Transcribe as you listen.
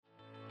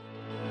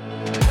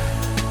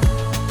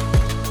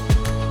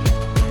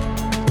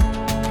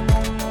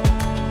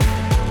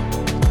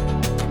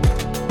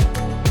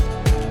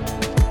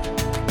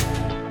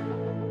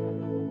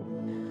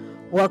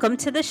Welcome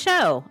to the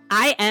show.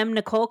 I am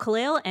Nicole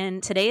Khalil,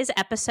 and today's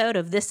episode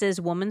of This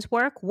is Woman's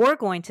Work, we're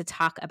going to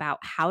talk about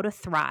how to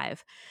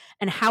thrive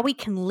and how we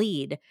can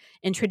lead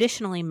in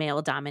traditionally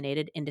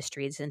male-dominated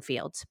industries and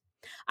fields.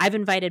 I've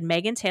invited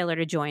Megan Taylor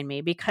to join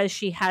me because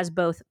she has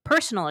both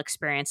personal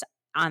experience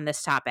on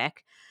this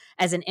topic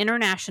as an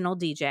international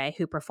DJ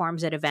who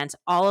performs at events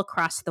all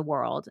across the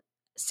world,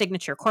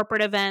 signature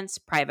corporate events,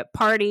 private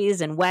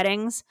parties, and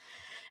weddings,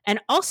 and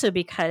also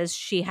because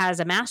she has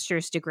a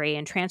master's degree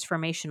in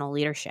transformational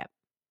leadership.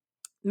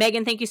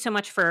 Megan, thank you so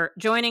much for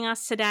joining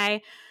us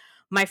today.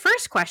 My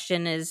first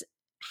question is,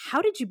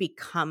 how did you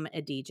become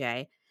a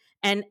DJ?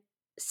 And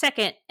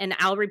second, and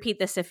I'll repeat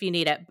this if you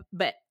need it,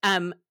 but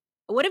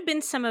what have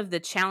been some of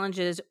the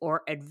challenges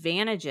or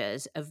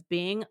advantages of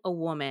being a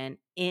woman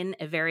in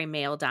a very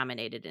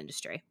male-dominated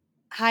industry?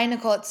 Hi,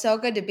 Nicole. It's so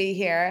good to be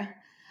here.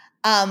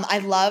 I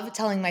love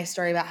telling my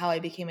story about how I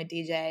became a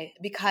DJ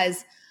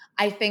because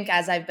I think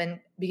as I've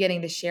been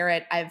beginning to share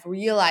it, I've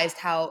realized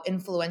how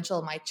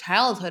influential my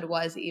childhood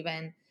was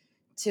even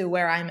to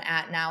where I'm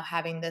at now,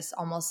 having this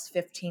almost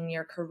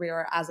 15-year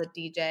career as a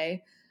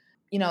DJ.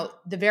 You know,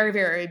 the very,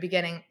 very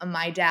beginning,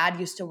 my dad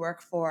used to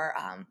work for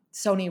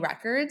Sony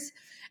Records,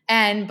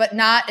 but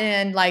not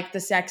in like the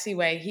sexy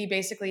way. He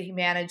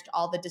managed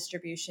all the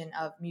distribution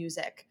of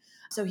music.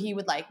 So he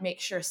would like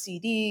make sure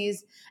CDs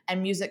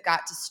and music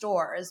got to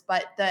stores.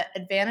 But the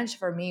advantage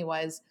for me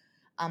was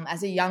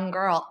as a young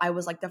girl, I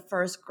was like the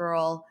first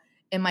girl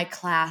in my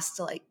class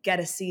to like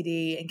get a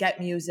CD and get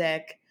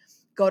music,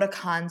 go to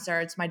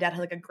concerts. My dad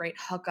had like a great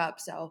hookup.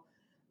 So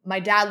my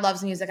dad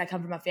loves music. I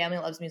come from a family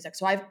that loves music.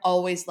 So I've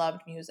always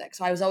loved music.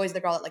 So I was always the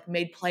girl that like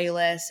made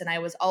playlists, and I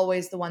was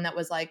always the one that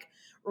was like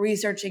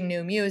researching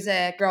new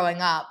music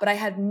growing up. But I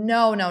had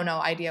no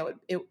idea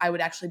I would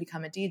actually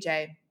become a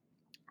DJ.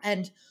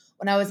 And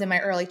when I was in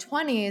my early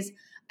 20s,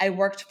 I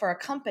worked for a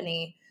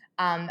company.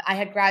 I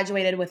had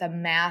graduated with a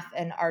math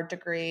and art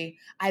degree.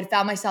 I had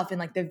found myself in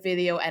like the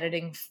video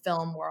editing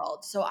film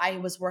world. So I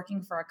was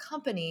working for a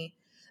company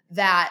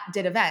that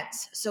did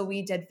events. So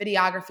we did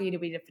videography,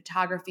 we did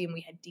photography, and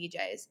we had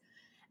DJs.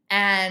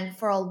 And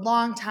for a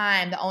long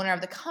time, the owner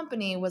of the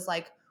company was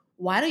like,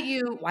 why don't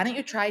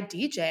you try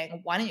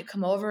DJing? Why don't you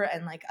come over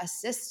and like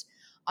assist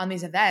on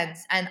these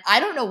events? And I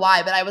don't know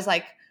why, but I was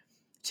like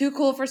too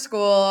cool for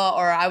school,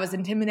 or I was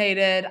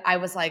intimidated. I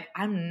was like,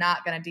 I'm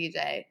not going to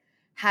DJ.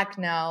 Heck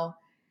no.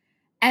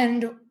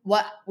 And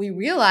what we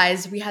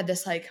realized, we had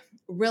this like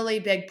really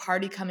big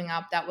party coming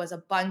up that was a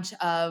bunch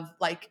of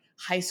like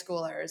high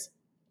schoolers.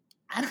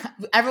 And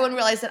everyone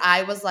realized that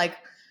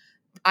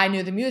I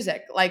knew the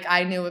music. Like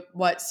I knew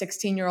what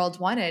 16-year-olds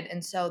wanted.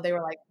 And so they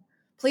were like,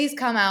 please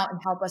come out and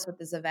help us with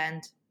this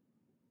event.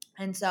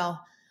 And so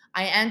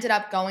I ended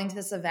up going to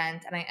this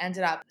event, and I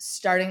ended up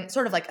starting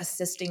sort of like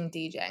assisting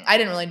DJing. I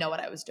didn't really know what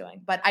I was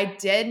doing, but I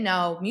did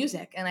know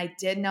music, and I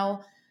did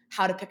know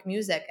how to pick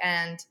music.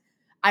 And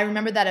I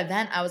remember that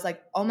event. I was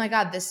like, oh my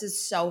God, this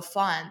is so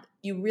fun.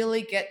 You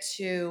really get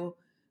to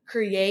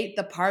create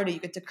the party. You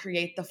get to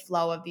create the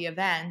flow of the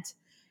event.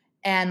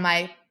 And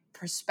my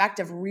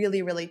perspective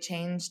really, really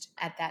changed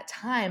at that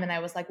time. And I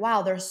was like,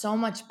 wow, there's so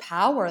much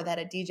power that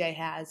a DJ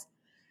has.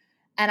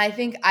 And I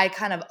think I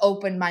kind of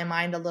opened my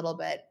mind a little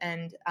bit.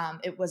 And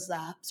it was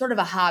sort of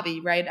a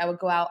hobby, right? I would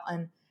go out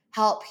and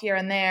help here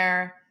and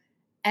there.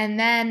 And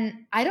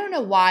then I don't know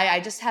why, I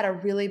just had a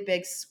really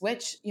big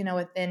switch,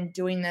 within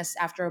doing this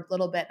after a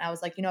little bit. And I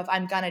was like, if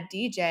I'm going to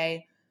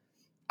DJ,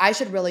 I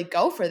should really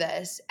go for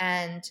this.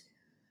 And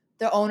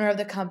the owner of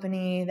the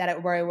company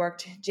where I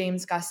worked,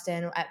 James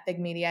Gustin at Big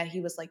Media, he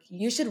was like,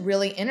 you should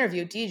really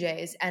interview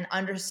DJs and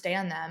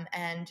understand them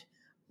and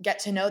get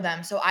to know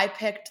them. So I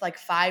picked like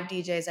 5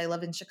 DJs I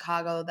lived in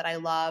Chicago that I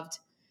loved,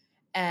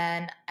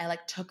 and I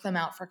like took them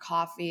out for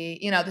coffee.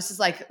 This is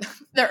like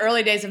the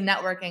early days of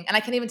networking, and I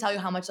can't even tell you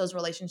how much those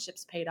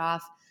relationships paid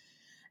off.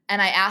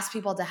 And I asked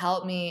people to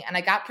help me, and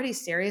I got pretty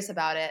serious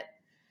about it.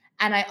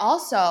 And I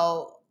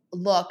also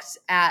looked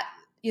at,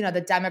 the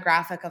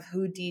demographic of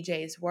who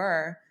DJs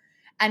were.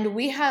 And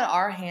we had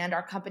our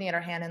company had our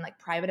hand in like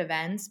private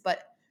events, but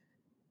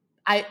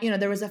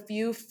there was a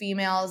few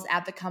females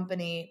at the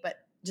company, but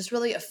just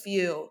really a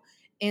few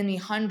in the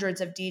hundreds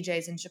of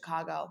DJs in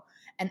Chicago.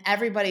 And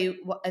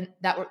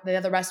the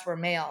other rest were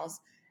males.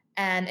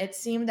 And it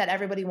seemed that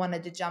everybody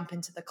wanted to jump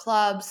into the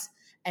clubs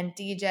and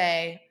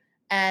DJ.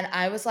 And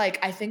I was like,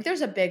 I think there's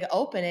a big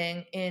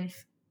opening in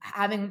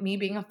having me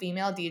being a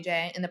female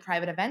DJ in the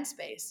private event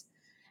space.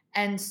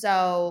 And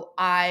so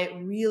I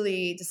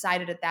really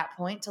decided at that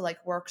point to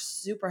like work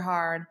super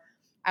hard.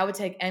 I would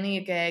take any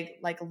gig,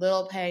 like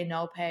little pay,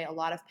 no pay, a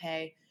lot of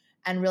pay,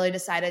 and really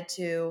decided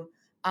to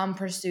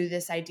pursue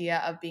this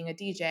idea of being a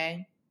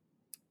DJ.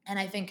 And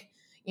I think,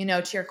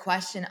 to your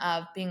question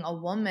of being a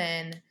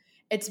woman,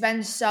 it's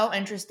been so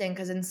interesting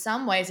because in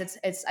some ways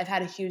I've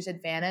had a huge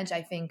advantage.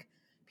 I think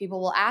people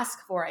will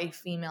ask for a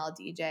female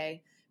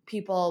DJ.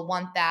 People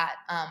want that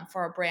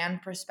for a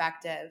brand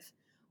perspective,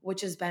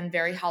 which has been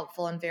very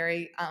helpful and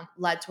very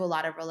led to a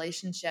lot of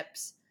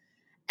relationships.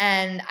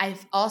 And I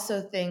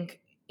also think,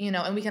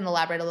 and we can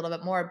elaborate a little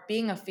bit more.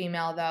 Being a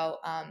female, though,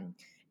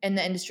 in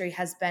the industry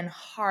has been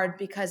hard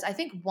because I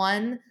think,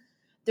 one,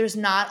 there's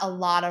not a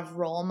lot of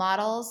role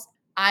models.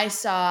 I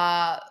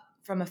saw,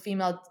 from a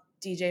female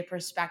DJ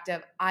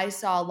perspective, I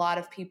saw a lot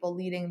of people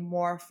leading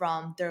more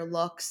from their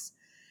looks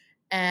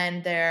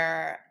and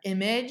their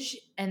image.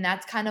 And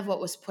that's kind of what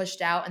was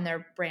pushed out in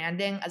their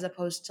branding, as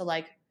opposed to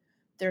like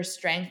their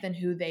strength and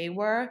who they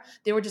were.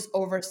 They were just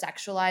over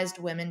sexualized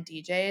women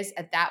DJs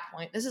at that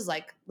point. This is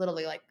like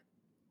literally like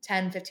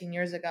 10, 15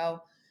 years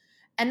ago.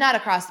 And not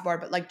across the board,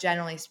 but like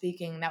generally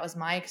speaking, that was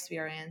my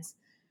experience.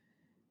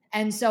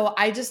 And so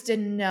I just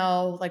didn't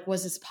know, like,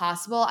 was this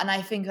possible? And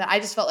I think that I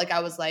just felt like I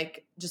was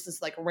like just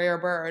this like rare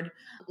bird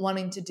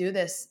wanting to do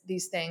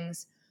these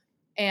things.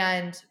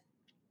 And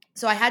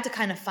so I had to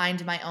kind of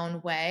find my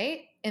own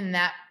way in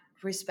that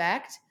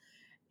respect.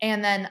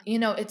 And then,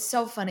 it's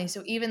so funny.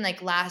 So even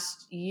like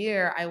last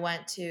year, I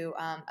went to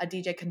a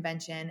DJ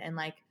convention, and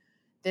like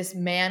this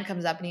man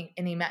comes up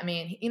and he met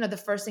me. And the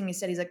first thing he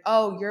said, he's like,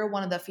 "Oh, you're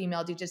one of the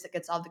female DJs that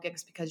gets all the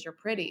gigs because you're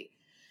pretty."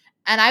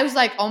 And I was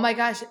like, "Oh my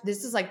gosh,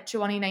 this is like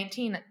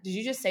 2019. Did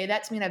you just say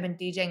that to me?" And I've been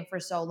DJing for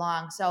so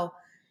long. So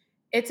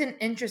it's an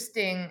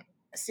interesting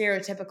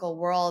stereotypical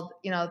world,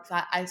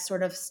 that I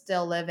sort of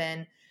still live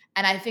in.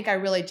 And I think I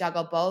really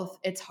juggle both.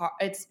 It's hard.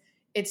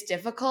 It's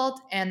difficult.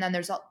 And then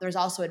there's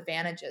also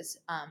advantages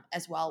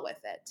as well with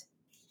it.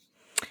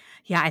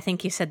 Yeah, I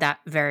think you said that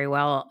very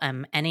well.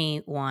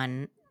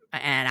 Anyone,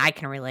 and I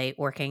can relate,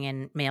 working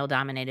in male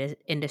dominated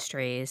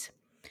industries,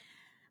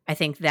 I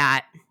think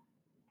that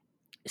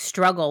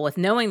struggle with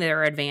knowing there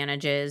are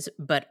advantages,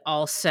 but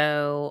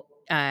also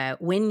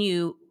when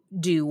you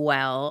do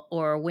well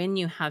or when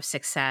you have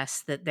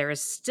success, that there is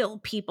still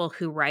people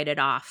who write it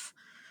off,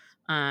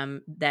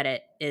 that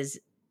it is,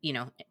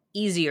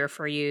 easier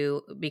for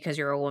you because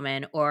you're a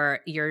woman,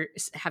 or you're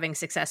having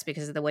success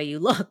because of the way you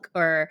look,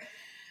 or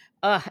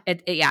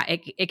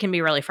it can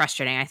be really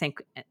frustrating. I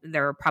think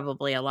there are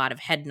probably a lot of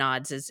head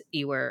nods as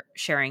you were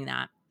sharing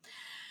that.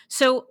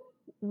 So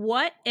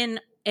what in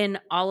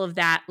all of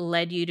that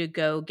led you to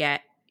go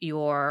get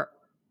your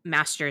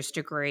master's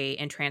degree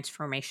in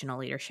transformational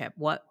leadership?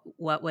 What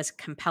was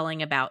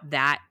compelling about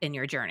that in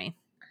your journey?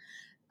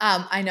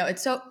 I know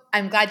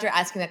I'm glad you're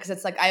asking that, because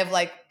it's like I have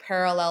like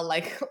parallel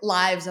like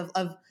lives of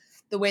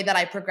the way that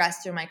I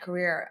progressed through my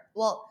career.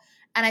 Well,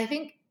 and I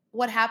think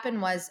what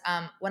happened was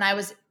when I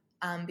was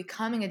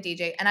becoming a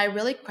DJ, and I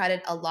really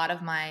credit a lot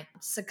of my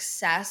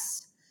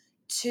success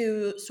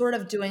to sort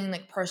of doing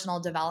like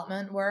personal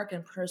development work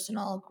and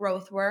personal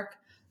growth work.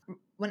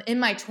 When in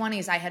my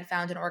 20s, I had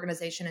found an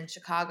organization in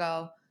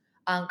Chicago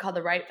called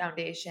the Wright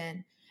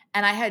Foundation,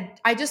 and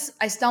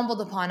I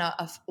stumbled upon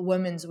a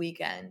women's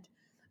weekend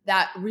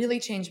that really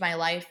changed my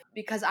life,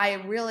 because I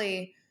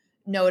really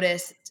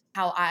noticed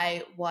how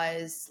I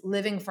was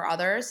living for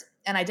others,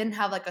 and I didn't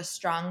have like a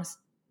strong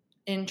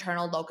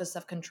internal locus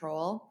of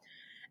control.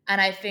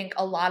 And I think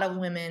a lot of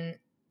women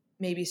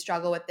maybe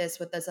struggle with this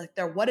like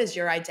what is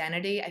your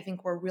identity? I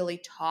think we're really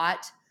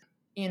taught,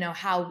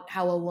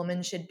 how a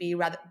woman should be,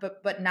 rather,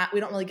 but not, we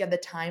don't really get the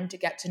time to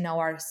get to know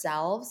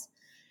ourselves.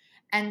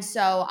 And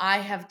so I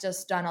have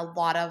just done a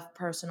lot of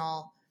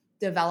personal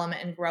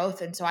development and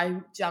growth. And so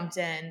I jumped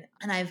in,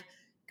 and I've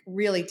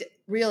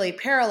really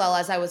parallel,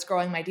 as I was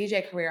growing my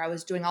DJ career, I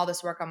was doing all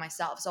this work on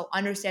myself. So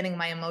understanding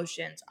my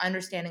emotions,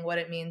 understanding what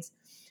it means,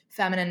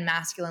 feminine,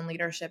 masculine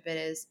leadership it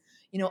is,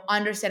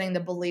 understanding the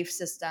belief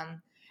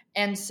system.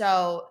 And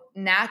so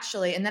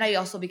naturally, and then I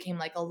also became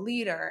like a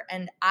leader,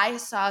 and I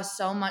saw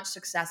so much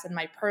success in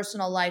my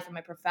personal life and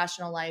my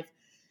professional life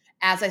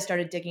as I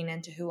started digging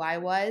into who I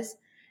was.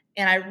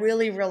 And I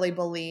really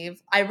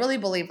believe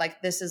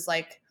like this is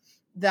like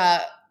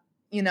the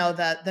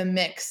the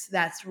mix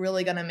that's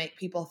really going to make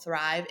people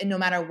thrive, and no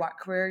matter what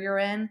career you're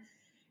in.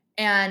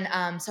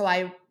 And so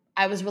I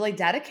was really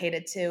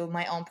dedicated to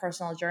my own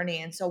personal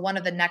journey. And so one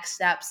of the next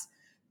steps,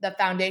 the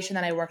foundation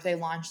that I work, they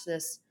launched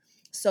this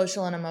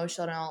social and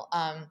emotional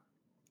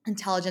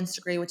intelligence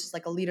degree, which is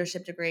like a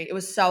leadership degree. It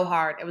was so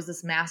hard. It was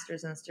this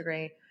master's in this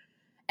degree,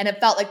 and it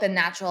felt like the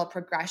natural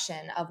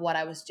progression of what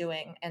I was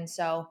doing. And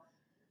so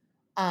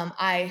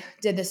I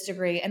did this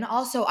degree. And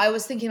also I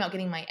was thinking about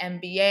getting my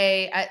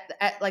MBA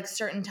at like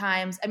certain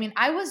times. I mean,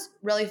 I was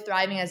really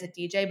thriving as a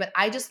DJ, but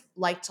I just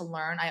like to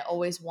learn. I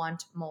always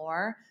want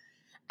more.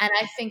 And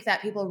I think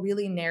that people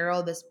really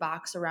narrow this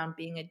box around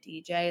being a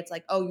DJ. It's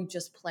like, oh, you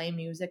just play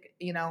music,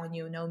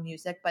 and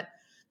music. But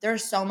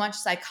there's so much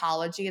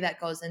psychology that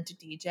goes into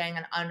DJing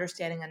and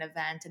understanding an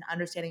event and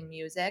understanding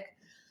music,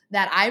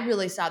 that I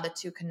really saw the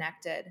two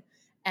connected.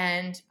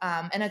 And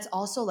it's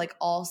also like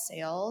all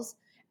sales.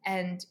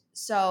 And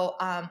so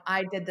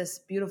I did this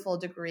beautiful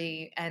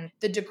degree, and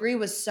the degree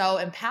was so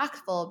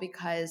impactful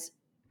because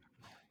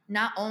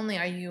not only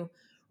are you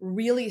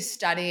really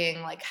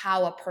studying like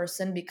how a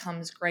person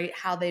becomes great,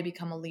 how they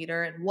become a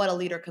leader, and what a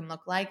leader can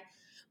look like,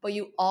 but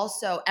you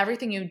also,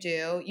 everything you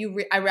do,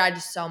 I read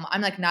so much.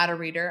 I'm like not a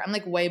reader. I'm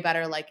like way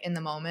better like in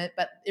the moment,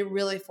 but it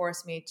really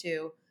forced me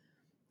to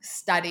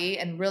study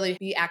and really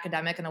be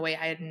academic in a way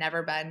I had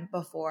never been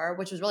before,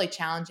 which was really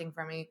challenging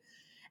for me.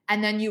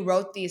 And then you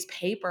wrote these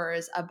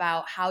papers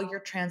about how you're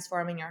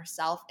transforming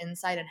yourself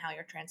inside and how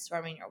you're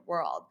transforming your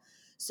world.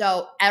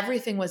 So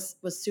everything was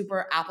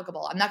super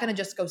applicable. I'm not going to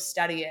just go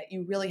study it.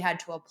 You really had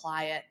to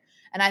apply it.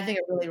 And I think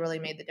it really, really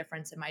made the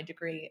difference in my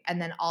degree,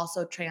 and then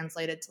also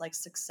translated to like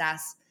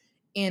success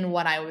in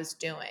what I was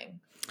doing.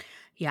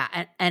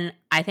 Yeah, and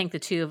I think the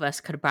two of us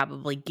could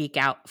probably geek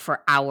out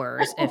for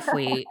hours if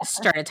we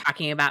started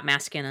talking about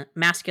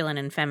masculine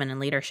and feminine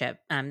leadership.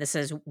 This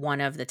is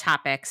one of the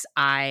topics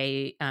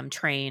I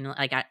train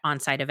like at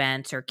on-site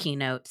events or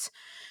keynotes.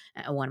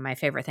 One of my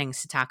favorite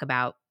things to talk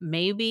about.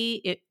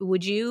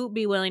 Would you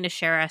be willing to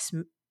share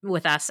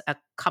with us a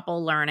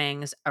couple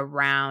learnings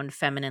around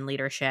feminine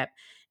leadership?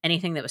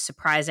 Anything that was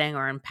surprising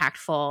or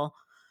impactful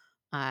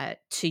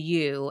to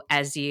you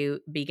as you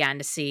began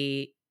to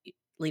see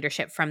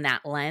leadership from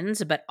that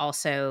lens, but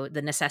also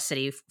the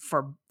necessity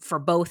for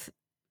both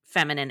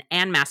feminine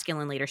and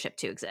masculine leadership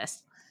to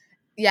exist?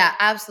 Yeah,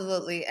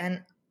 absolutely.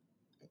 And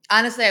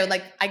honestly,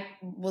 I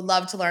would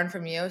love to learn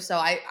from you. So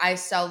I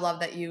so love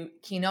that you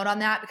keynote on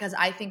that, because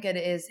I think it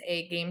is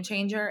a game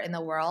changer in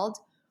the world.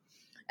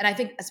 And I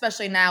think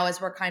especially now, as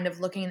we're kind of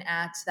looking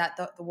at that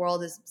the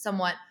world is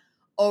somewhat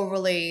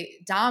overly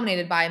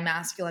dominated by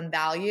masculine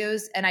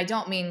values. And I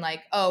don't mean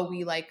like, oh,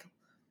 we like,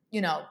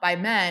 by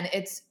men.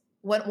 It's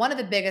one of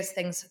the biggest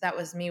things that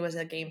was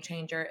a game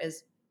changer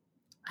is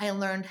I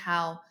learned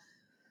how,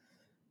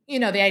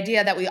 the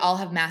idea that we all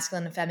have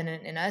masculine and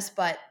feminine in us,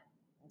 but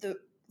the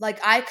like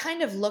I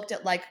kind of looked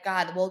at like,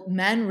 God, well,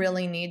 men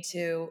really need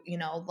to,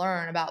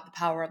 learn about the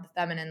power of the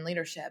feminine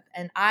leadership.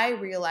 And I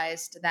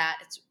realized that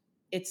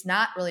it's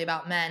not really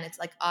about men, it's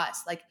like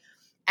us. Like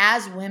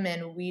as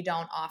women, we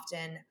don't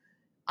often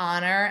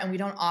honor, and we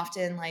don't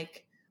often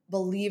like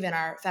believe in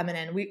our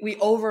feminine. We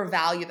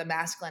overvalue the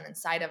masculine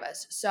inside of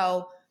us.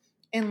 So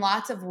in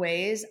lots of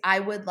ways, I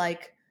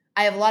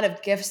have a lot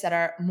of gifts that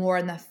are more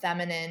in the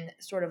feminine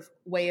sort of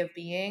way of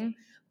being,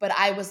 but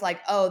I was like,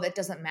 oh, that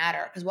doesn't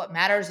matter, because what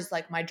matters is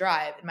like my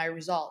drive and my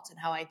results and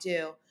how I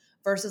do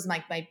versus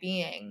my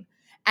being.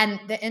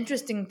 And the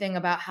interesting thing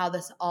about how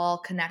this all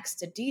connects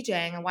to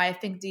DJing, and why I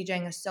think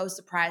DJing is so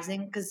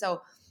surprising, because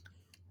so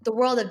the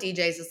world of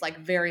DJs is like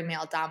very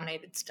male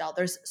dominated still.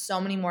 There's so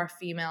many more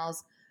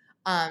females,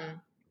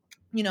 um,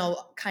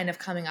 kind of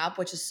coming up,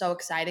 which is so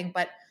exciting.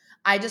 But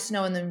I just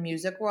know in the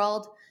music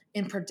world,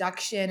 in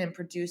production and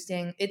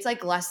producing, it's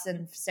like less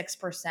than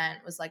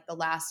 6% was like the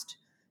last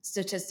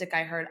statistic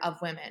I heard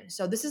of women.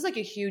 So this is like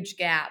a huge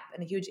gap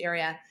and a huge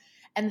area.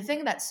 And the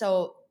thing that's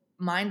so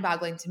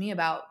mind-boggling to me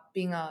about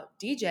being a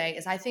DJ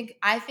is I think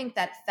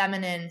that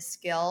feminine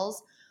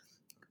skills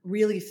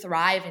really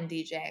thrive in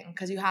DJing,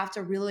 because you have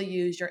to really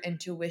use your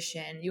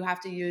intuition. You have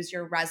to use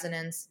your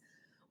resonance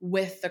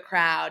with the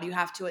crowd. You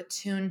have to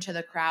attune to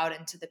the crowd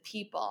and to the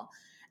people.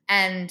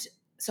 And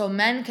so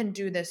men can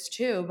do this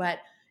too, but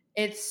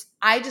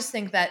I just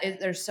think that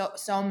there's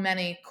so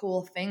many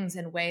cool things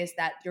and ways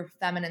that your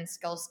feminine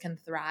skills can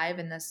thrive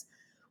in this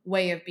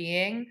way of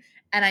being.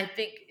 And I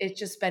think it's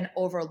just been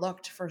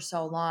overlooked for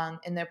so long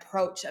in the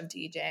approach of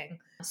DJing.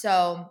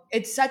 So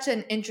it's such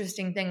an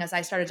interesting thing as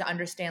I started to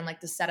understand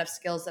like the set of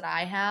skills that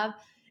I have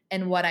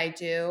and what I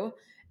do.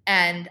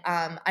 And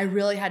I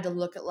really had to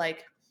look at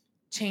like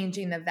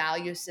changing the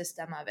value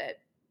system of it.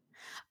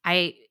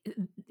 I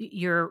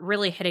You're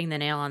really hitting the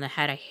nail on the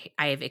head.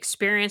 I have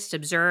experienced,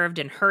 observed,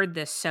 and heard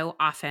this so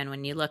often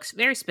when you look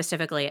very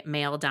specifically at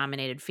male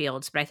dominated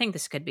fields, but I think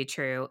this could be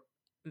true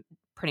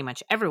pretty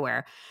much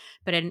everywhere.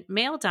 But in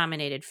male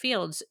dominated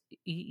fields,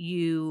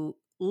 you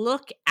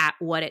look at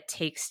what it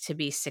takes to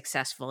be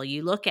successful.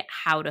 You look at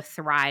how to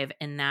thrive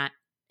in that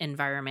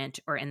environment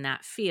or in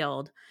that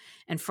field.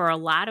 And for a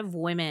lot of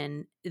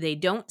women, they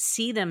don't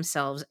see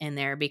themselves in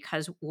there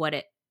because what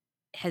it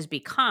has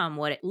become,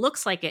 what it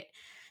looks like it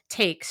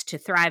takes to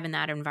thrive in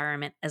that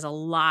environment, as a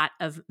lot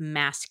of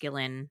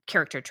masculine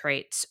character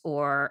traits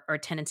or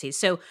tendencies.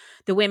 So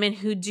the women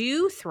who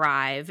do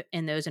thrive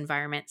in those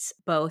environments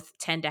both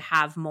tend to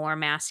have more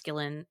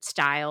masculine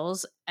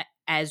styles,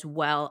 as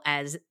well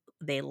as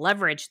they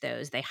leverage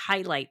those, they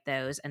highlight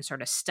those, and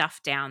sort of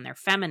stuff down their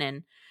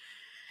feminine.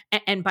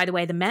 And by the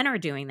way, the men are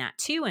doing that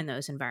too in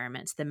those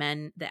environments. The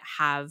men that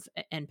have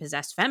and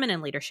possess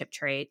feminine leadership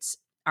traits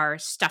are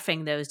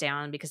stuffing those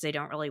down because they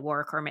don't really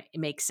work or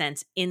make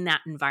sense in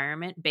that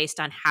environment based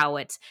on how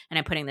it's, and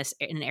I'm putting this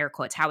in air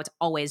quotes, how it's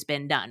always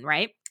been done,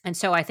 right? And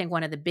so I think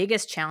one of the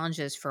biggest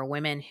challenges for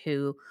women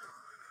who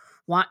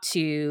want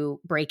to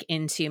break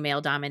into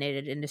male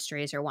dominated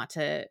industries or want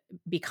to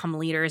become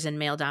leaders in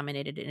male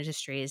dominated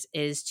industries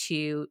is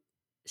to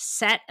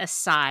set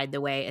aside the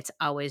way it's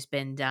always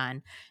been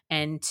done,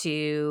 and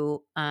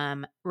to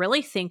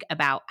really think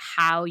about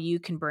how you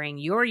can bring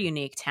your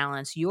unique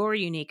talents, your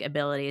unique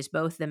abilities,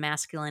 both the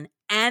masculine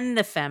and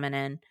the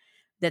feminine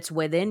that's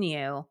within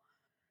you,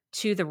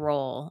 to the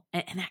role.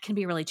 And that can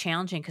be really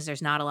challenging because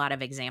there's not a lot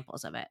of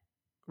examples of it,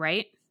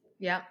 right?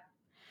 Yeah.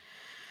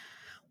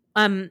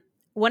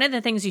 One of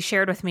the things you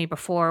shared with me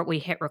before we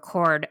hit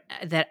record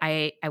that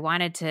I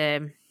wanted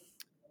to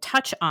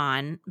touch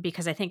on,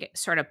 because I think it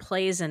sort of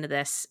plays into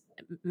this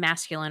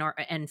masculine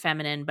and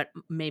feminine, but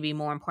maybe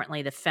more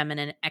importantly, the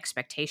feminine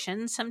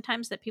expectations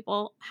sometimes that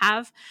people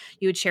have.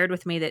 You had shared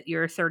with me that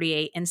you're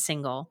 38 and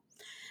single.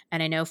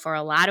 And I know for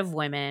a lot of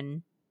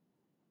women,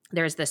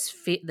 there's this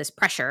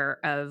pressure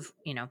of,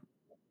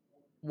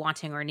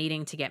 wanting or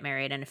needing to get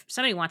married. And if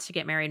somebody wants to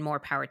get married, more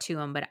power to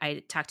them. But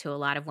I talk to a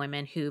lot of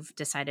women who've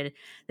decided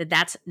that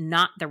that's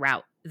not the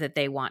route that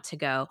they want to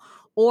go,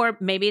 or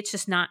maybe it's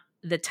just not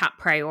the top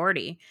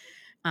priority.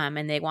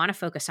 And they want to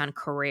focus on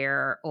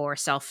career or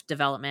self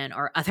development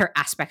or other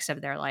aspects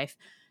of their life.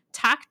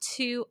 Talk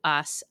to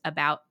us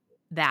about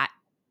that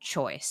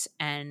choice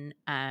and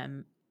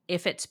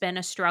if it's been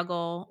a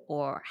struggle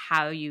or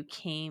how you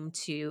came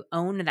to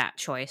own that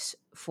choice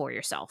for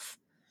yourself.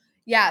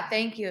 Yeah,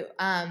 thank you.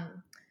 I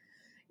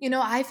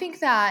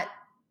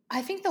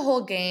think the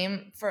whole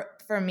game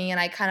for me, and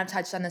I kind of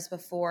touched on this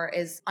before,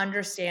 is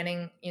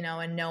understanding,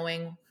 and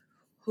knowing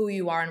who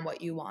you are and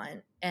what you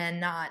want, and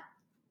not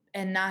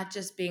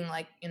just being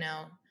like,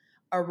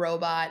 a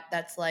robot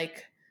that's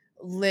like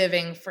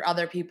living for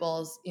other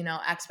people's,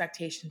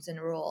 expectations and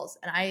rules.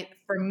 And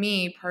for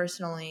me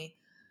personally,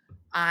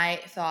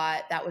 I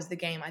thought that was the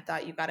game. I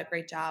thought you got a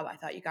great job. I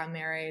thought you got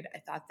married. I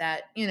thought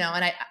that,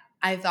 and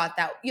I thought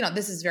that,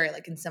 this is very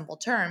like in simple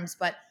terms,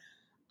 but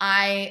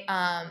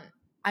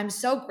I'm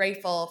so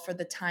grateful for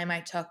the time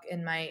I took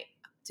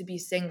to be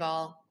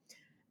single.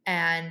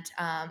 And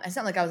it's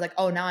not like I was like,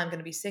 oh, now I'm going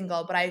to be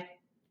single, but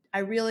I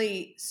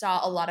really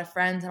saw a lot of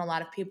friends and a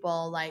lot of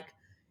people like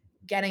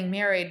getting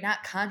married,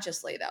 not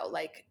consciously though,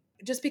 like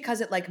just because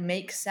it like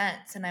makes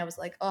sense. And I was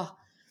like, oh,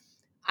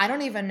 I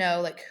don't even know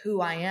like who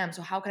I am.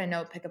 So how can I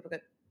know pick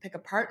a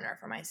partner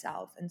for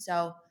myself? And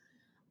so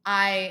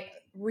I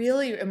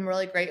really am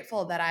really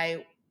grateful that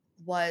I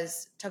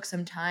took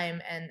some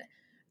time and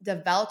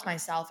developed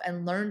myself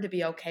and learned to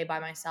be okay by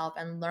myself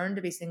and learned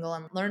to be single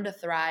and learned to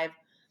thrive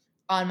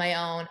on my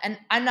own. And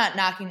I'm not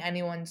knocking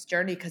anyone's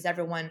journey because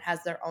everyone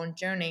has their own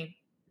journey.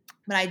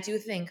 But I do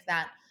think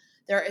that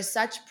there is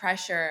such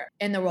pressure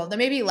in the world. There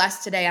may be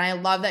less today. And I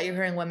love that you're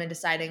hearing women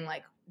deciding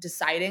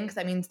because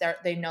that means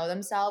they know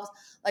themselves.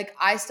 Like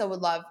I still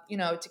would love,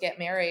 to get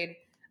married.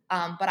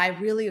 But I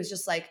really was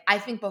just like, I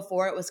think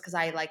before it was because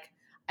I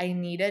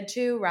needed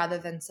to rather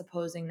than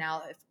supposing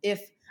now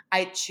if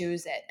I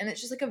choose it. And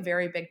it's just like a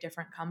very big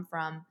different come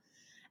from.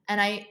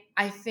 And I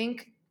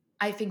think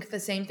the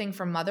same thing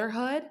for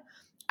motherhood.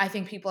 I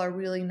think people are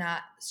really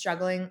not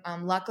struggling.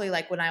 Luckily,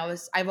 like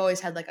I've always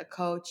had like a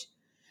coach,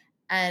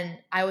 and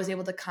I was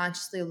able to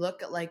consciously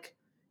look at like,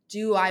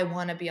 do I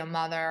want to be a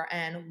mother,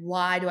 and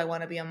why do I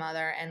want to be a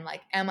mother, and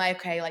like, am I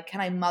okay? Like,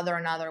 can I mother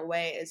in other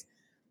ways?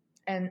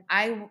 And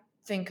I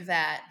think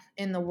that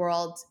in the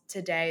world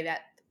today,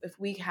 that if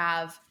we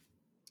have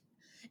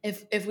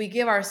if we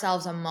give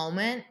ourselves a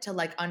moment to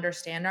like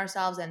understand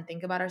ourselves and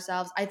think about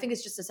ourselves, I think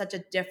it's just such a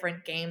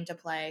different game to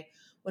play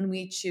when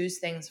we choose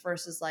things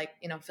versus like,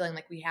 feeling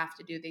like we have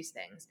to do these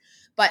things.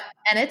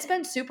 And it's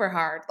been super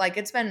hard. Like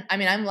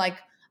I'm like,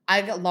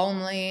 I get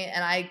lonely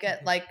and I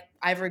get like,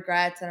 I have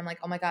regrets and I'm like,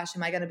 oh my gosh,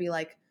 am I going to be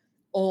like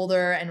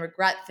older and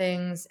regret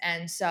things?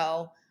 And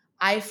so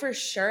I for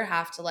sure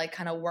have to like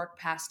kind of work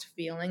past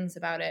feelings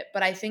about it.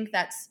 But I think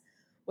that's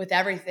with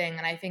everything.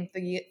 And I think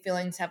the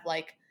feelings have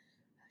like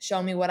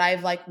show me what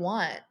I've like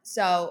want.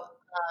 So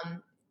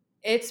um,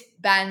 it's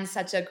been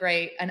such a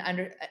great and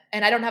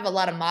I don't have a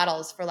lot of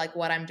models for like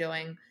what I'm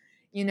doing,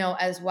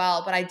 as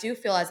well. But I do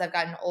feel as I've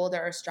gotten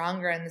older or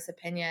stronger in this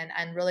opinion,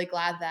 I'm really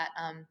glad that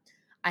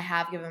I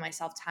have given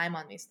myself time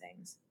on these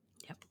things.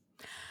 Yep.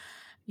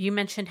 You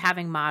mentioned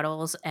having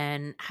models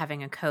and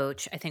having a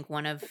coach. I think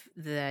one of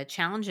the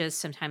challenges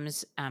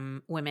sometimes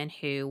women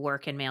who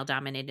work in male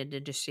dominated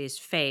industries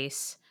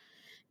face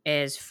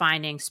is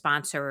finding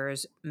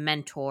sponsors,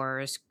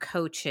 mentors,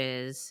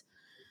 coaches,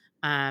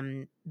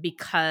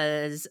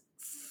 because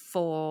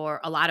for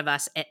a lot of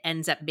us, it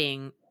ends up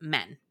being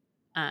men.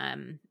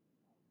 Um,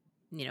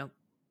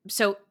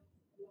 so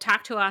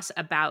talk to us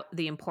about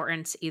the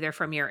importance, either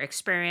from your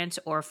experience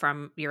or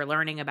from your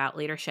learning about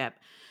leadership,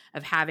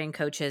 of having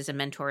coaches and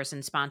mentors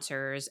and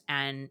sponsors.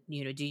 And,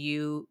 do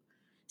you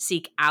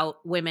seek out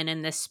women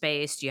in this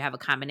space? Do you have a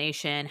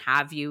combination?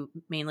 Have you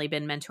mainly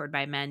been mentored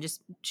by men?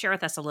 Just share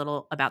with us a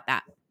little about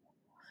that.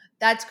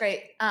 That's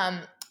great.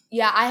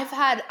 Yeah,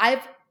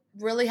 I've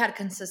really had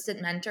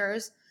consistent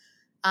mentors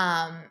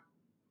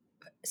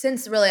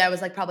since really I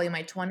was like probably in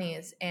my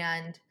 20s,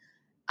 and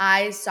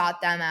I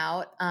sought them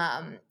out,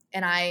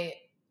 and I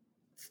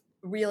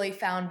really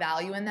found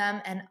value in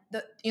them. And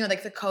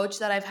like the coach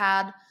that I've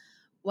had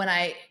when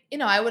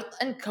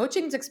and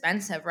coaching's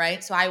expensive,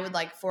 right? So I would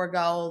like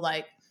forego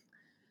like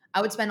I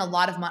would spend a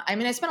lot of money. I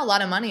mean, I spent a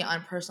lot of money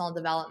on personal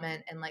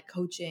development and like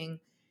coaching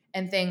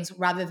and things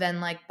rather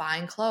than like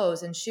buying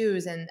clothes and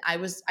shoes. And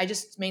I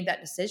just made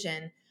that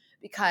decision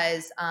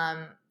because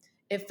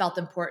it felt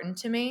important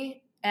to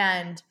me.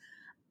 And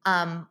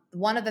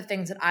one of the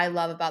things that I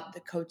love about the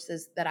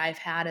coaches that I've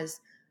had is,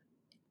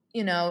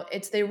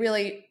 they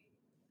really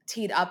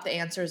teed up the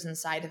answers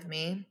inside of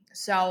me.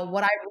 So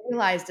what I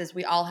realized is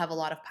we all have a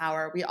lot of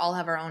power. We all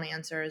have our own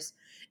answers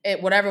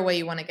whatever way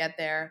you want to get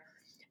there.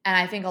 And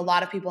I think a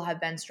lot of people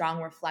have been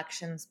strong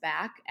reflections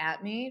back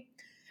at me.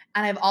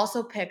 And I've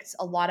also picked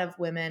a lot of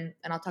women,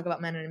 and I'll talk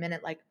about men in a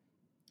minute, like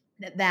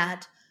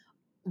that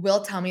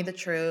will tell me the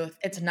truth.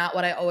 It's not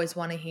what I always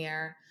want to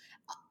hear.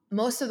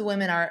 Most of the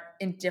women are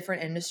in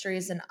different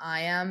industries than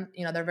I am.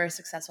 You know, they're very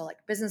successful,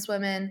 like business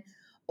women,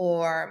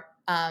 or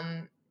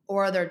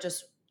they're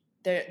just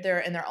they're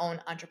in their own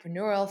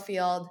entrepreneurial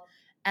field.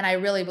 And I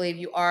really believe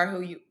you are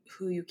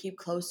who you keep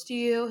close to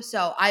you.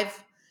 So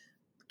I've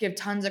give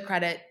tons of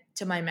credit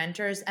to my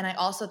mentors, and I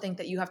also think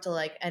that you have to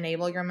like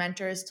enable your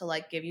mentors to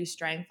like give you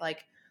strength,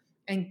 like,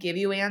 and give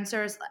you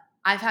answers.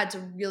 I've had to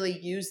really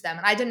use them,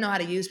 and I didn't know how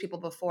to use people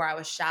before. I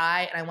was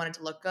shy and I wanted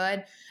to look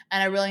good,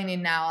 and I really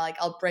need now, like,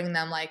 I'll bring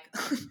them like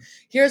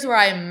here's where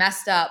I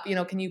messed up, you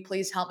know, can you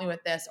please help me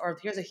with this, or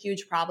here's a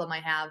huge problem I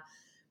have.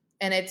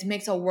 And it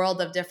makes a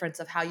world of difference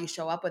of how you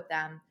show up with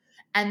them.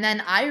 And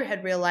then I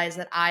had realized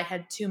that I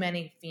had too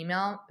many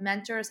female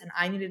mentors and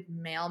I needed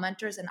male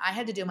mentors, and I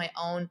had to do my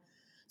own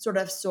sort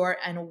of sort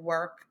and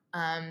work,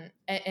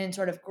 and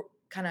sort of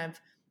kind of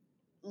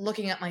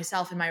looking at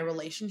myself in my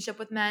relationship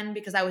with men,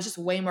 because I was just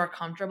way more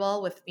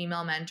comfortable with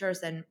female mentors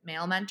than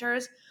male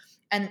mentors.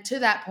 And to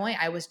that point,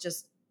 I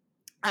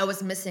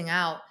was missing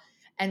out.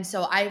 And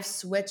so I've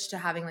switched to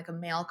having like a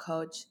male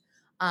coach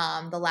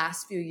the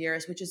last few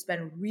years, which has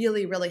been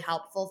really, really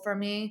helpful for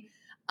me,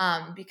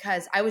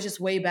 because I was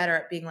just way better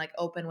at being like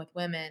open with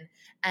women.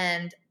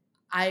 And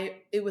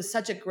it was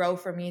such a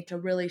growth for me to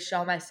really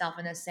show myself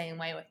in the same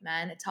way with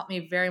men. It's helped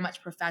me very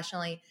much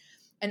professionally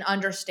and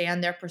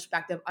understand their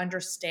perspective,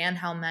 understand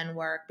how men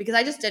work, because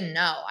I just didn't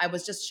know. I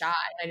was just shy.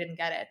 I didn't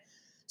get it.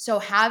 So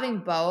having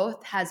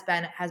both has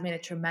made a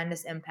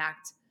tremendous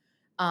impact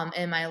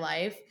in my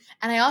life.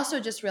 And I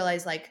also just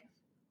realized, like,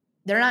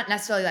 they're not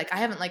necessarily like,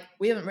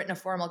 we haven't written a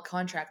formal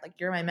contract, like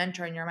you're my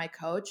mentor and you're my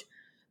coach,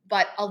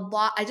 but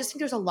I just think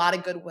there's a lot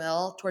of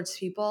goodwill towards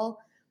people.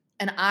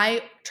 And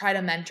I try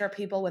to mentor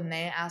people when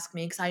they ask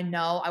me, because I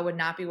know I would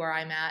not be where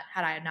I'm at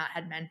had I not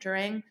had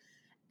mentoring.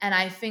 And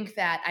I think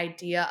that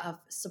idea of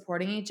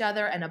supporting each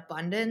other and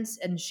abundance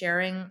and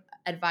sharing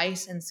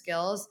advice and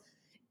skills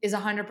is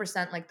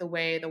 100% like the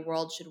way the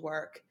world should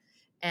work.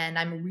 And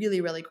I'm really,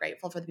 really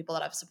grateful for the people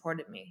that have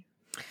supported me.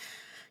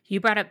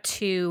 You brought up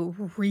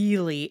two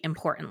really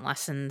important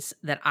lessons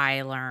that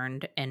I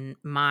learned in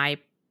my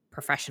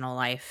professional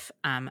life.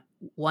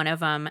 One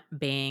of them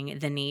being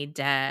the need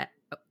to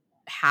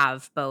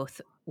have both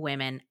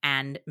women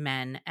and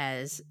men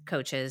as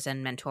coaches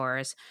and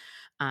mentors.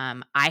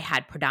 I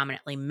had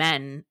predominantly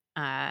men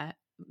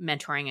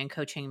mentoring and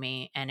coaching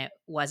me, and it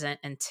wasn't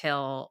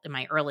until in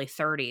my early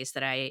 30s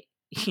that I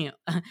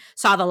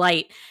saw the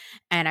light,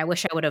 and I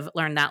wish I would have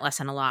learned that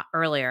lesson a lot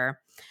earlier.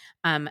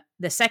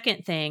 The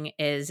second thing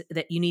is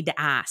that you need to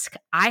ask.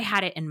 I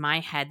had it in my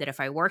head that if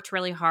I worked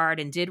really hard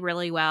and did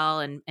really well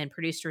and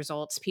produced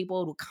results,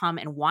 people would come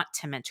and want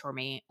to mentor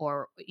me,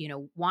 or,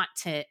 want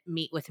to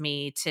meet with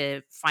me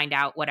to find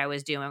out what I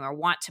was doing or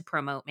want to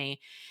promote me.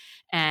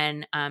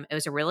 And it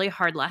was a really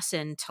hard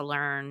lesson to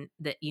learn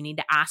that you need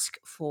to ask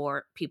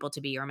for people to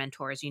be your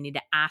mentors. You need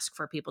to ask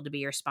for people to be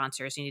your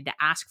sponsors. You need to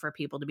ask for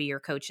people to be your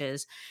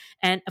coaches.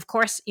 And of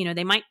course,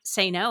 they might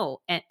say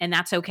no, and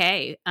that's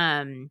okay.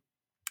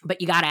 But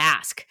you got to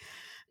ask.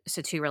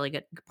 So two really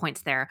good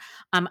points there.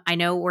 I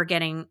know we're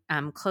getting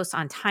close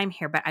on time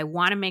here, but I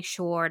want to make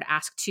sure to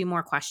ask two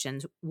more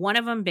questions. One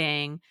of them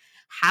being,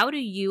 how do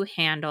you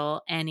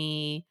handle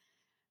any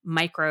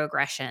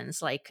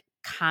microaggressions, like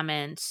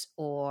comments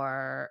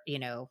or,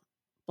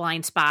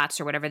 blind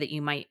spots or whatever that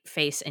you might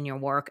face in your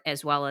work,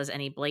 as well as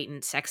any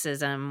blatant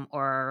sexism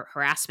or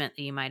harassment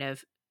that you might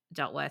have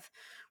dealt with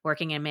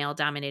working in a male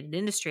dominated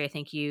industry? I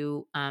think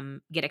you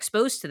get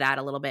exposed to that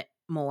a little bit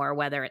more,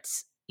 whether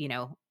it's,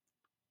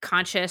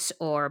 conscious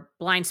or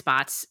blind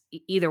spots.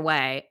 Either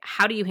way,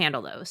 how do you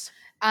handle those?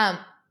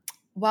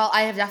 Well,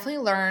 I have definitely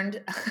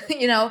learned,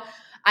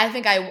 I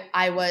think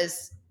I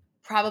was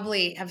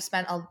probably have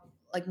spent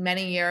like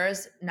many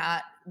years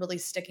not really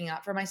sticking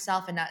up for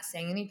myself and not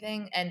saying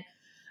anything. And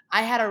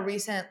I had a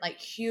recent like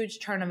huge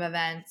turn of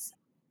events.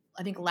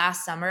 I think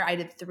last summer I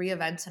did 3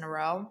 events in a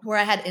row where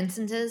I had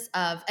instances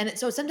of,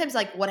 so sometimes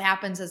like what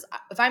happens is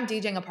if I'm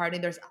DJing a party,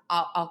 there's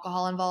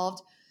alcohol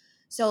involved.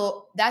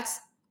 So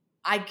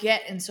I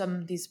get in some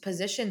of these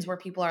positions where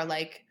people are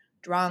like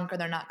drunk or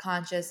they're not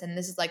conscious. And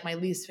this is like my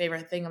least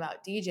favorite thing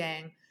about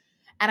DJing.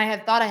 And I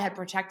had thought I had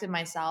protected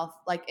myself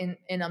like in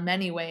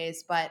many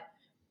ways, but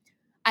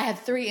I had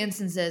 3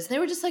 instances. They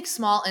were just like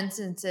small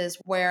instances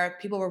where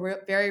people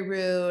were very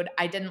rude.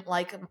 I didn't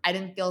like them.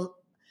 It's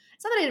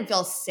not that I didn't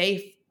feel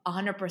safe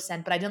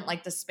 100%, but I didn't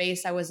like the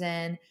space I was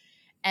in.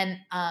 And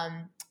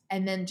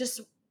then just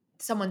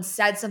someone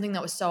said something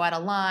that was so out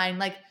of line.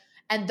 Like,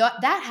 and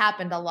that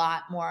happened a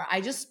lot more.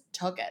 I just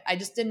took it. I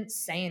just didn't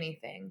say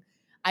anything.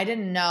 I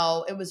didn't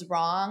know it was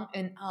wrong.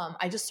 And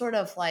I just sort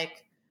of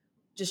like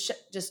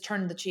just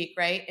turned the cheek,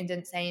 right? And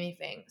didn't say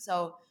anything.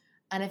 So,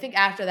 and I think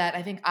after that,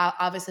 I think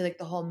obviously like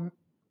the whole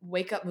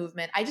wake up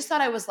movement, I just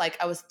thought I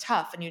was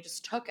tough and you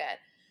just took it.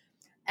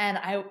 And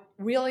I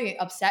really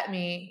upset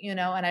me, and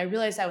I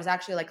realized I was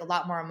actually like a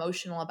lot more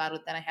emotional about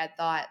it than I had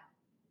thought.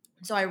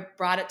 So I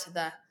brought it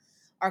to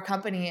our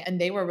company,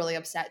 and they were really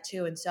upset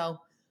too. And so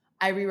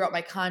I rewrote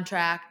my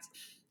contract.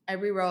 I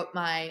rewrote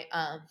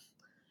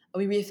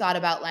we rethought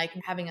about like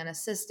having an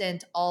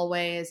assistant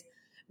always,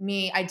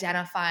 me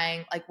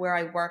identifying like where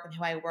I work and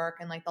who I work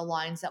and like the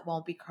lines that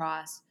won't be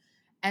crossed.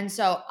 And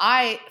so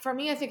for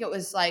me, I think it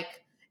was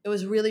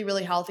really,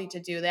 really healthy to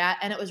do that.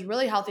 And it was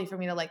really healthy for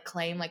me to like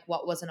claim like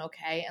what wasn't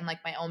okay and like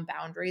my own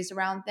boundaries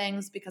around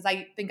things, because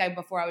I think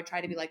before I would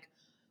try to be like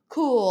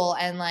cool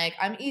and like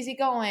I'm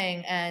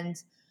easygoing.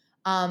 And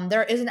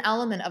there is an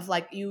element of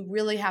like, you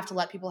really have to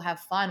let people have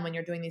fun when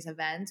you're doing these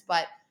events.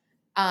 But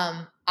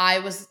I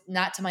was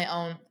not to my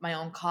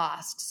own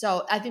cost.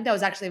 So I think that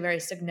was actually a very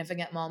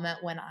significant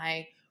moment when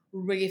I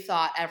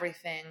rethought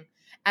everything.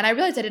 And I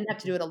realized I didn't have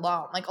to do it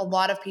alone. Like a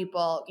lot of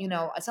people,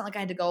 it's not like I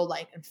had to go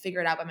like and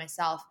figure it out by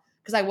myself,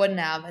 because I wouldn't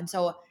have. And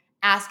so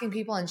asking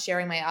people and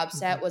sharing my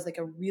upset was like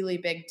a really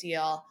big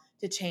deal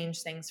to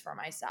change things for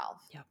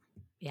myself. Yep.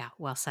 Yeah.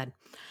 Well said.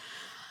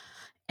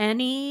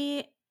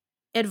 Any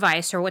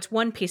advice, or what's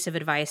one piece of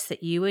advice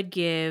that you would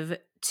give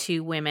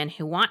to women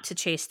who want to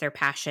chase their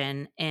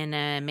passion in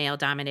a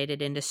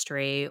male-dominated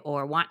industry,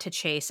 or want to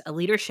chase a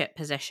leadership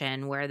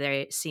position where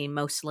they see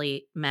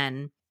mostly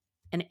men,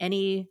 and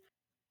any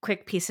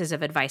quick pieces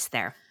of advice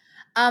there?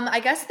 I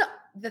guess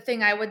the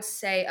thing I would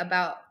say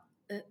about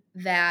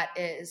that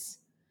is,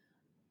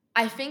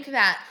 I think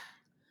that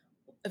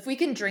if we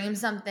can dream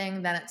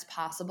something, then it's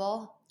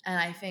possible. And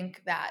I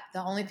think that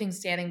the only thing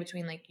standing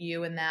between like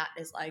you and that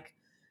is like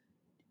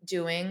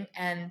doing.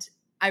 And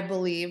I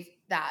believe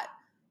that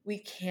we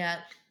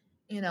can't,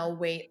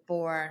 wait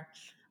for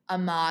a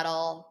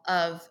model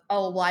of,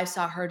 oh, well, I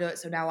saw her do it,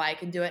 so now I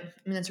can do it.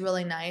 I mean, it's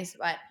really nice,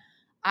 but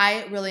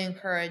I really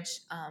encourage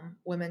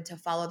women to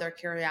follow their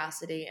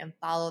curiosity and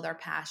follow their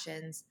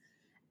passions.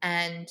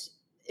 And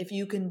if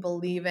you can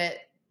believe it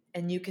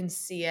and you can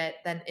see it,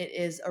 then it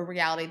is a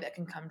reality that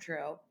can come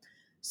true.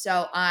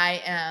 So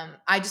I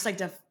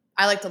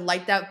like to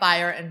light that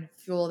fire and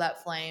fuel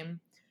that flame.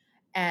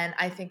 And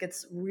I think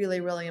it's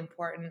really, really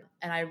important.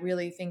 And I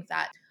really think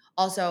that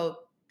also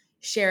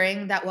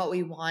sharing that what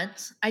we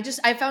want.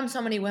 I found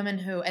so many women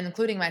who, and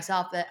including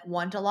myself, that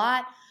want a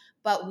lot,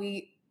 but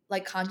we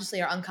like consciously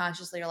or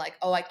unconsciously are like,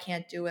 oh, I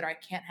can't do it, or I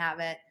can't have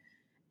it.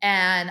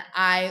 And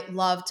I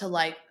love to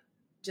like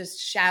just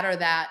shatter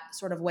that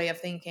sort of way of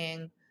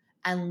thinking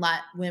and let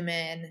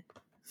women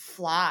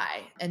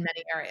fly in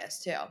many areas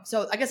too.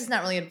 So I guess it's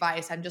not really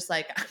advice. I'm just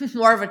like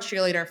more of a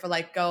cheerleader for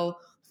like, go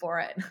for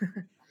it.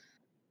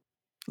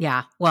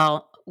 Yeah.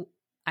 Well,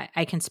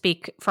 I can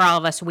speak for all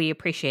of us. We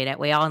appreciate it.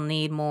 We all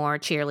need more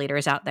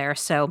cheerleaders out there.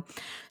 So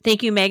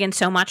thank you, Megan,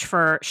 so much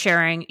for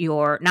sharing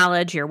your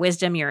knowledge, your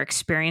wisdom, your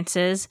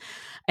experiences.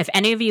 If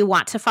any of you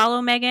want to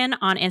follow Megan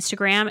on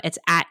Instagram, it's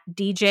at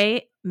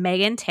DJ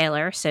Megan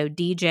Taylor. So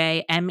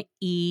DJ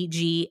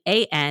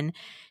MEGAN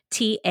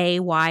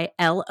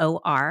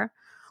TAYLOR.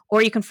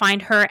 Or you can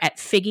find her at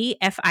Figgy,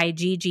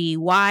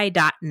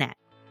 FIGGY.net.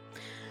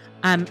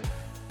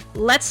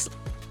 Let's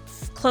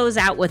close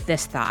out with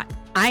this thought.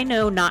 I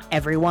know not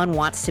everyone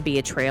wants to be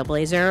a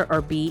trailblazer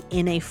or be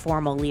in a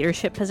formal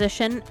leadership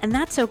position, and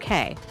that's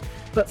okay.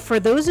 But for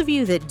those of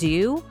you that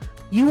do,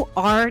 you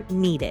are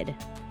needed.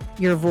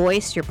 Your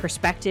voice, your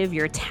perspective,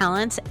 your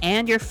talents,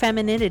 and your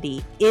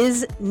femininity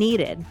is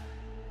needed.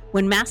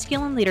 When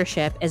masculine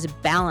leadership is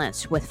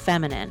balanced with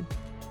feminine,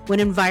 when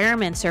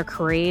environments are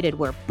created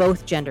where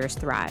both genders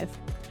thrive,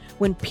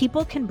 when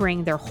people can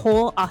bring their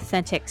whole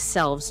authentic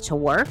selves to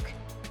work,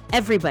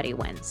 everybody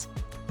wins.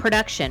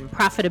 Production,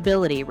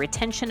 profitability,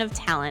 retention of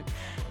talent,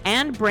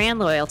 and brand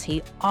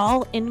loyalty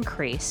all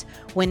increase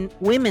when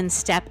women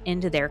step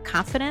into their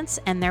confidence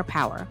and their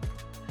power.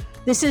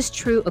 This is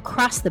true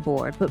across the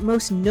board, but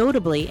most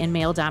notably in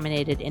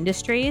male-dominated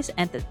industries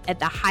and at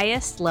the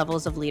highest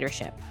levels of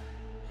leadership.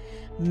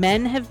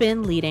 Men have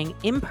been leading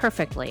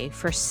imperfectly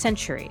for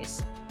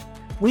centuries.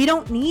 We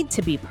don't need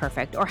to be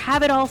perfect or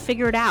have it all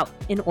figured out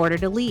in order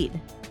to lead,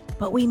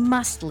 but we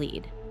must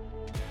lead,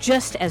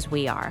 just as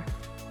we are.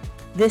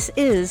 This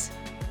is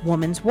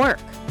Woman's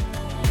Work.